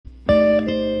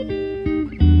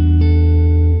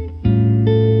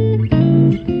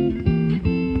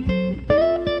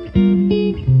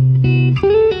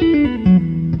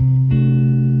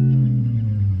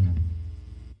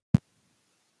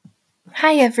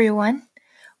Hi everyone.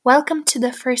 Welcome to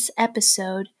the first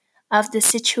episode of the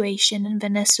situation in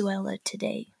Venezuela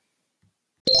today.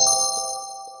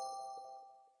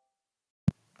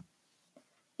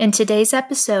 In today's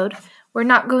episode, we're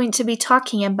not going to be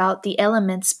talking about the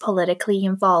elements politically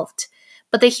involved,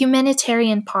 but the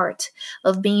humanitarian part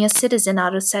of being a citizen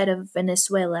outside of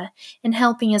Venezuela and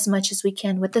helping as much as we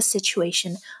can with the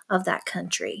situation of that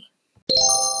country.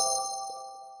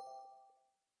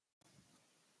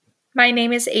 My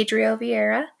name is Adriel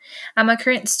Vieira. I'm a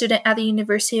current student at the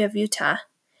University of Utah,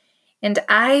 and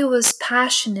I was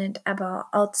passionate about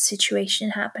all the situation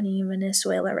happening in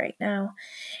Venezuela right now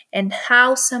and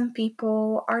how some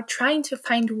people are trying to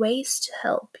find ways to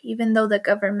help, even though the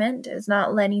government is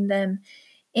not letting them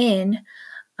in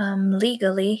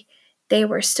legally. They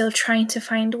were still trying to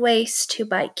find ways to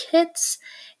buy kits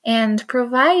and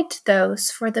provide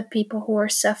those for the people who are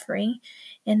suffering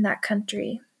in that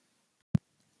country.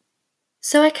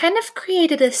 So I kind of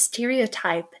created a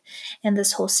stereotype in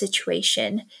this whole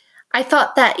situation. I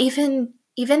thought that even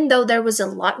though there was a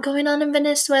lot going on in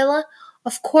Venezuela,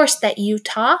 of course that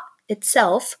Utah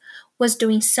itself was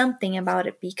doing something about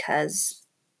it because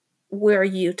we're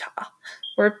Utah.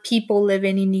 We're people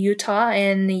living in Utah,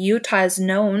 and Utah is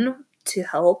known to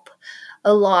help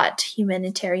a lot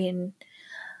humanitarian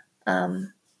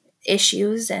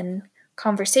issues and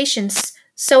conversations.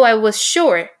 So I was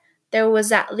sure there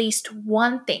was at least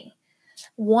one thing,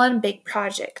 one big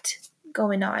project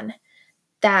going on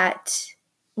that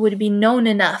would be known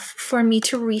enough for me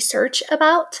to research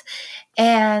about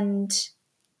and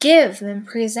give and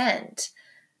present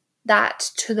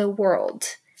that to the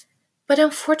world. But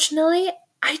unfortunately,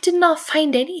 I did not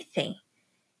find anything.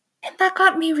 And that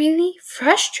got me really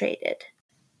frustrated.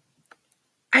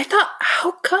 I thought,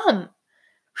 how come?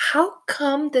 How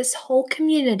come this whole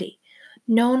community,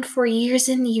 known for years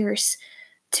and years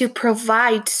to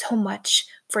provide so much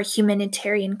for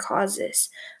humanitarian causes,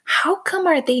 how come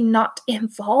are they not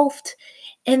involved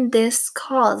in this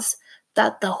cause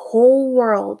that the whole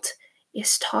world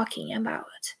is talking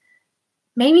about?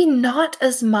 Maybe not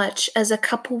as much as a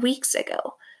couple weeks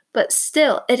ago, but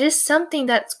still, it is something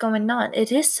that's going on.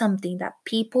 It is something that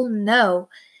people know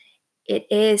it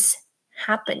is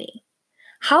happening.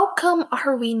 How come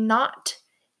are we not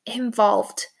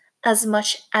involved as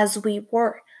much as we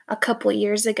were a couple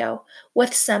years ago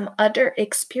with some other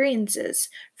experiences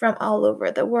from all over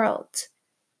the world?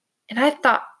 And I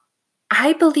thought,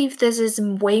 I believe this is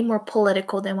way more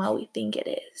political than what we think it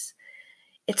is.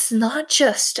 It's not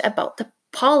just about the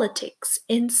politics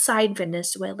inside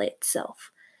Venezuela itself,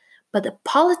 but the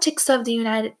politics of the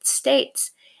United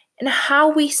States and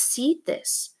how we see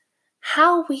this,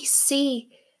 how we see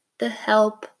the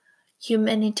help,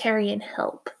 humanitarian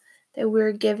help that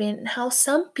we're giving, how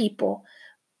some people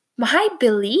might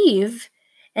believe,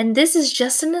 and this is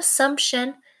just an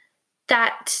assumption,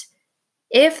 that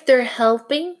if they're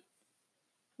helping,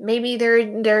 maybe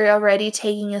they're already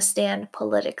taking a stand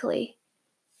politically.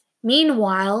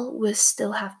 Meanwhile, we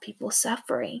still have people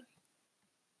suffering.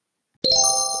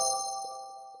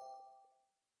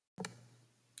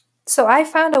 So I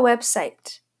found a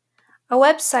website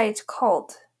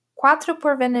called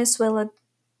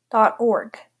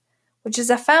cuatroporvenezuela.org, which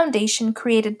is a foundation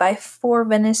created by 4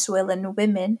 Venezuelan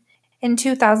women in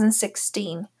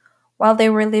 2016 while they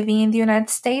were living in the United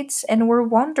States and were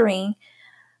wondering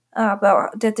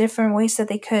about the different ways that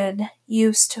they could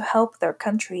use to help their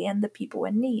country and the people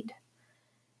in need.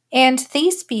 And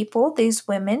these people, these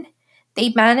women,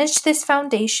 they managed this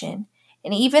foundation.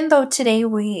 And even though today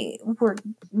we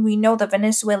know that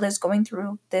Venezuela is going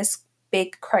through this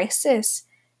big crisis,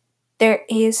 there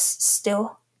is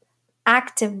still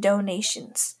active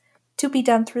donations to be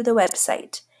done through the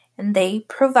website. And they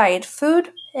provide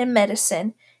food and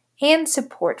medicine and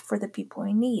support for the people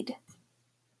in need.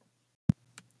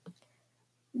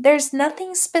 There's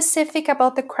nothing specific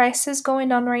about the crisis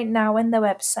going on right now in the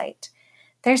website.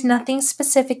 There's nothing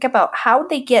specific about how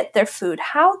they get their food,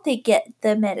 how they get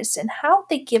the medicine, how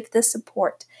they give the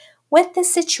support with the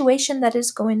situation that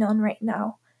is going on right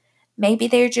now. Maybe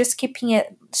they're just keeping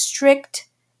it strict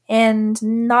and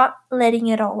not letting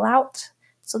it all out,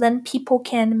 so then people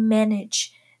can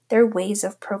manage their ways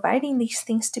of providing these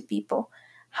things to people.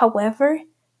 However,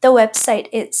 the website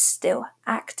is still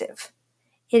active.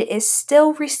 It is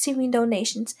still receiving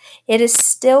donations. It is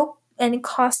still in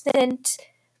constant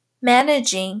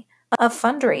managing of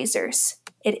fundraisers.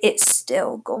 It is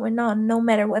still going on no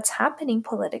matter what's happening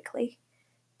politically.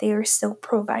 They are still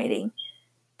providing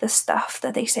the stuff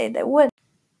that they say they would.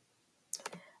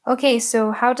 Okay,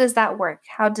 so how does that work?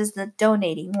 How does the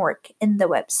donating work in the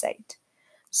website?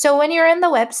 So when you're in the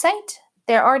website,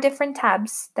 there are different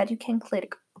tabs that you can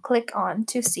click on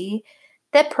to see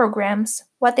the programs,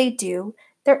 what they do,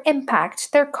 their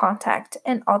impact, their contact,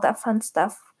 and all that fun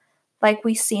stuff like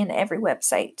we see in every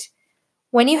website.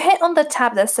 When you hit on the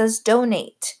tab that says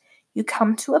donate, you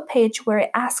come to a page where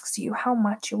it asks you how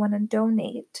much you want to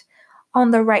donate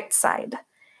on the right side.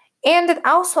 And it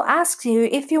also asks you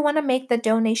if you want to make the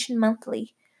donation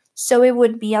monthly. So it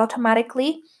would be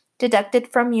automatically deducted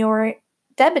from your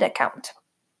debit account.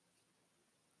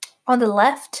 On the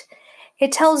left,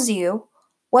 it tells you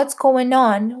what's going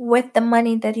on with the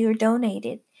money that you're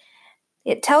donated.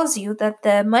 It tells you that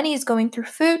the money is going to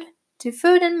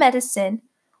food and medicine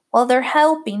while they're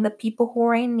helping the people who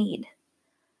are in need,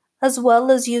 as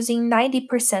well as using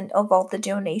 90% of all the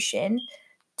donation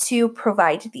to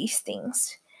provide these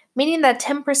things, meaning that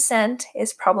 10%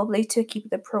 is probably to keep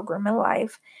the program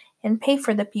alive and pay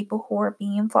for the people who are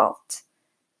being involved.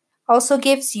 Also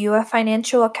gives you a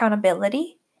financial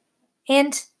accountability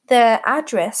and the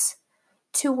address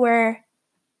to where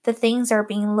the things are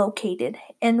being located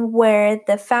and where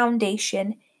the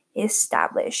foundation is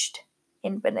established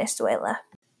in Venezuela.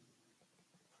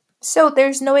 So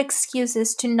there's no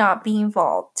excuses to not be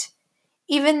involved.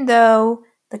 Even though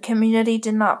the community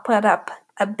did not put up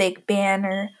a big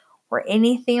banner or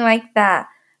anything like that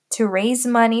to raise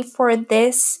money for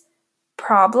this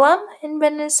problem in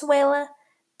Venezuela,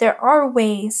 there are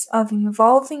ways of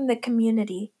involving the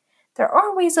community. There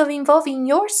are ways of involving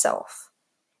yourself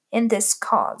in this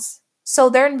cause. So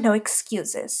there are no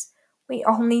excuses. We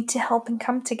all need to help and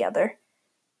come together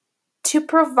to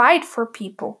provide for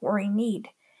people who are in need.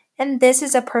 And this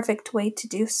is a perfect way to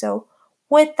do so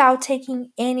without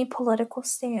taking any political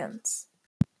stance.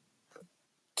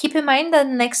 Keep in mind that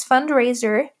the next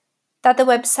fundraiser that the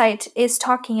website is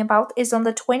talking about is on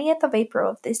the 20th of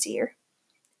April of this year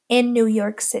in New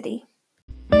York City.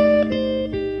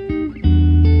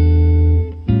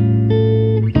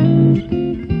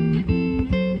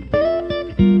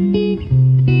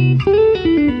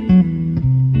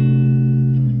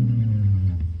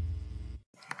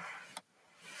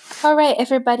 All right,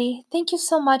 everybody. Thank you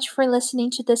so much for listening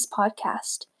to this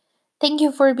podcast. Thank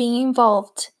you for being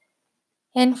involved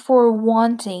and for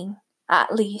wanting,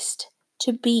 at least,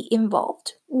 to be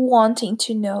involved, wanting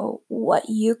to know what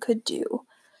you could do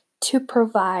to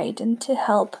provide and to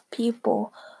help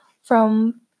people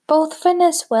from both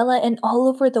Venezuela and all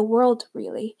over the world,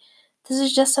 really. This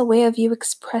is just a way of you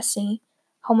expressing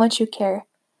how much you care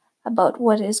about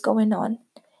what is going on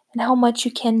and how much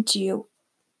you can do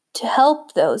to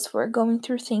help those who are going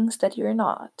through things that you're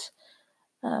not,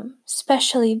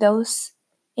 especially those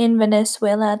in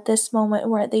Venezuela at this moment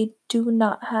where they do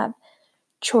not have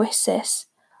choices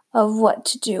of what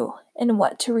to do and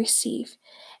what to receive,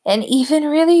 and even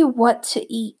really what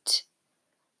to eat.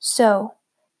 So,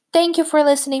 thank you for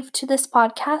listening to this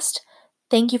podcast.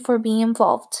 Thank you for being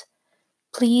involved.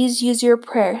 Please use your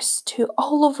prayers to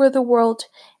all over the world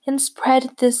and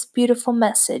spread this beautiful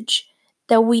message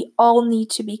that we all need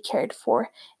to be cared for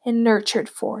and nurtured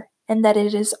for, and that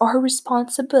it is our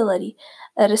responsibility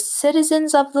as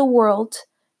citizens of the world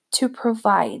to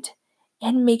provide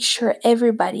and make sure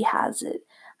everybody has it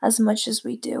as much as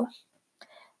we do.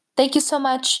 Thank you so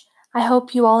much. I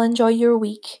hope you all enjoy your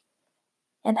week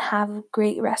and have a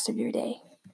great rest of your day.